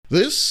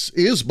This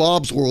is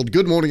Bob's World.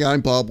 Good morning, I'm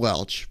Bob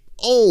Welch.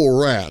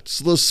 Oh, rats,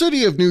 the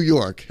city of New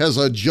York has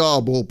a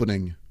job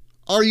opening.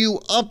 Are you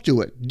up to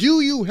it?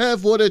 Do you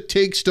have what it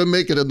takes to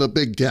make it in the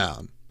big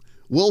town?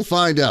 We'll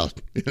find out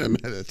in a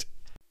minute.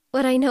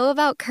 What I know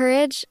about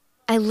courage,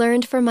 I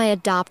learned from my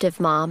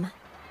adoptive mom.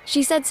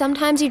 She said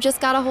sometimes you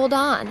just gotta hold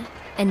on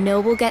and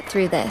know we'll get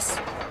through this.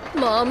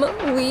 Mom,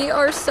 we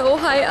are so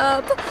high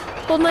up.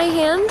 Hold my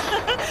hand.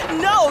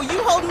 No, you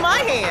hold my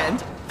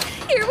hand.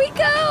 Here we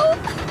go.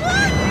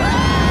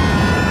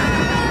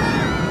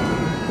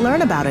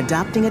 Learn about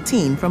adopting a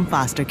teen from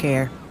foster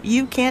care.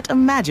 You can't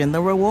imagine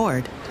the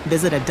reward.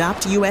 Visit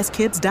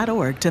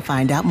adoptuskids.org to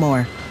find out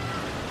more.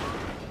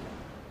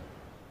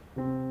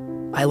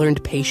 I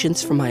learned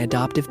patience from my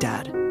adoptive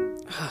dad.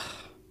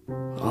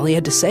 All he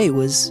had to say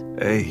was,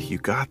 "Hey, you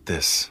got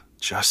this.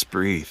 Just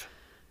breathe."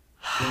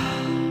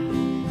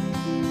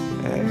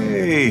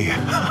 Hey,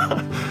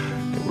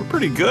 we're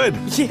pretty good.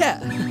 yeah,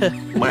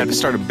 Might have to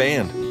start a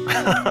band.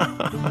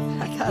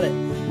 I got it.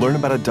 Learn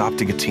about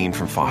adopting a teen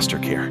from foster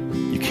care.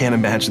 You can't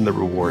imagine the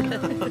reward.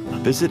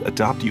 Visit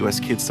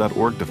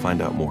adoptuskids.org to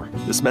find out more.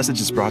 This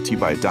message is brought to you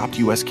by Adopt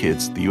US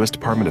Kids, the U.S.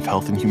 Department of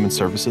Health and Human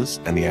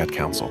Services, and the Ad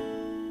Council.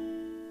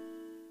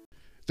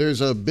 There's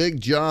a big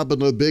job in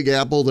the Big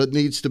Apple that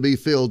needs to be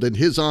filled. In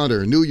his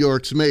honor, New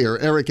York's Mayor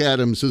Eric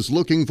Adams is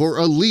looking for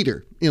a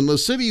leader in the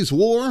city's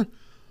war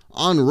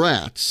on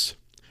rats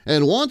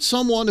and wants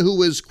someone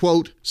who is,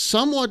 quote,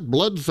 somewhat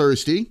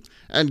bloodthirsty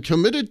and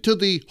committed to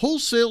the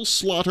wholesale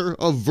slaughter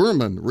of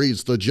vermin,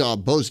 reads the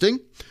job posting.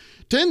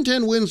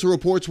 1010 Wins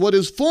reports what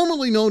is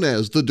formerly known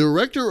as the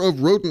Director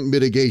of Rodent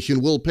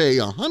Mitigation will pay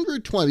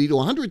 $120,000 to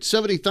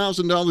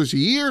 $170,000 a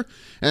year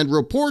and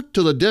report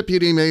to the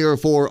Deputy Mayor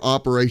for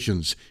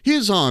Operations.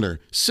 His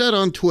honor said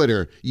on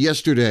Twitter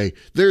yesterday,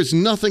 "There's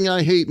nothing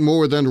I hate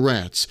more than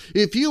rats.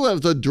 If you have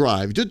the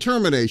drive,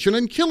 determination,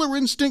 and killer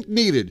instinct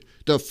needed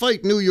to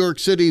fight New York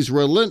City's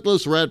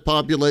relentless rat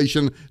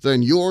population,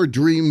 then your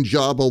dream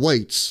job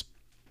awaits."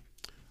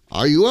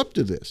 Are you up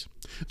to this?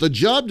 The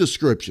job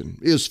description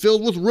is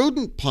filled with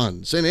rodent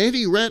puns and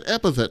anti-rat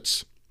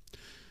epithets.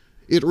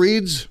 It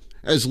reads,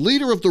 as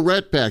leader of the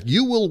Rat Pack,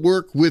 you will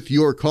work with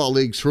your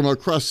colleagues from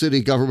across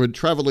city government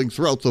traveling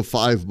throughout the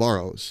 5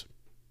 boroughs.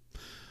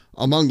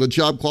 Among the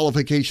job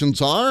qualifications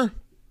are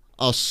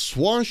a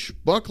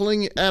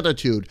swashbuckling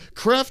attitude,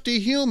 crafty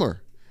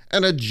humor,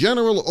 and a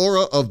general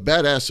aura of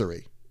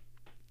badassery,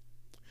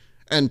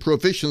 and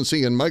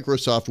proficiency in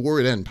Microsoft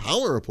Word and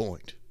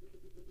PowerPoint.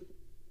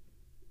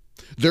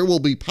 There will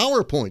be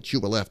PowerPoints you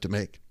will have to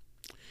make.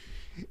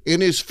 In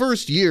his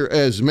first year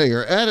as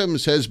mayor,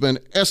 Adams has been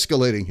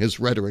escalating his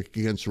rhetoric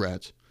against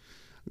rats,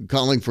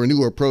 calling for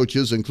new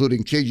approaches,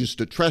 including changes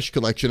to trash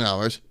collection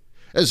hours,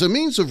 as a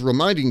means of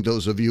reminding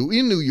those of you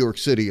in New York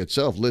City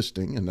itself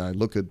listening, and I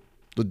look at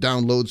the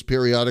downloads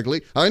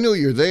periodically, I know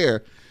you're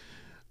there.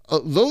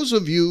 Those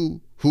of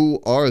you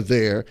who are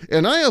there,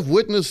 and I have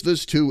witnessed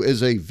this too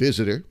as a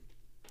visitor,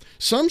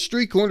 some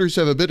street corners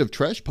have a bit of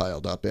trash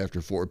piled up after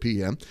 4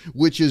 p.m.,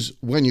 which is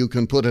when you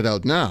can put it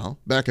out now.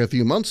 Back a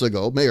few months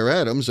ago, Mayor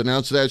Adams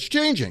announced that's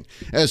changing.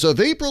 As of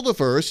April the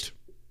 1st,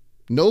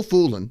 no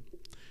fooling,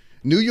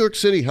 New York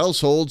City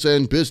households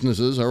and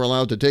businesses are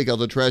allowed to take out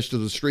the trash to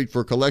the street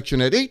for collection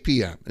at 8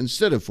 p.m.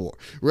 instead of 4.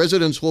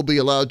 Residents will be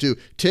allowed to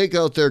take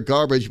out their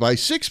garbage by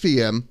 6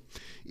 p.m.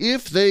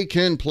 if they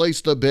can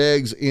place the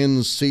bags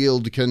in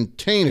sealed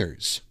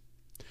containers.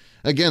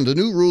 Again, the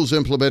new rules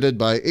implemented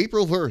by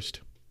April 1st.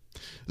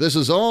 This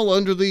is all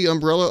under the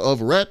umbrella of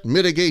rat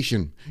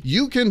mitigation.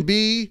 You can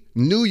be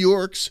New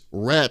York's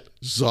rat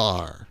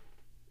czar.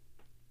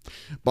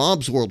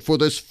 Bob's World for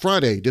this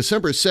Friday,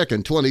 December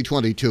 2nd,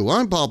 2022.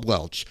 I'm Bob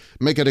Welch.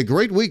 Make it a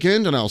great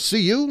weekend, and I'll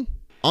see you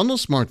on the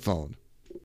smartphone.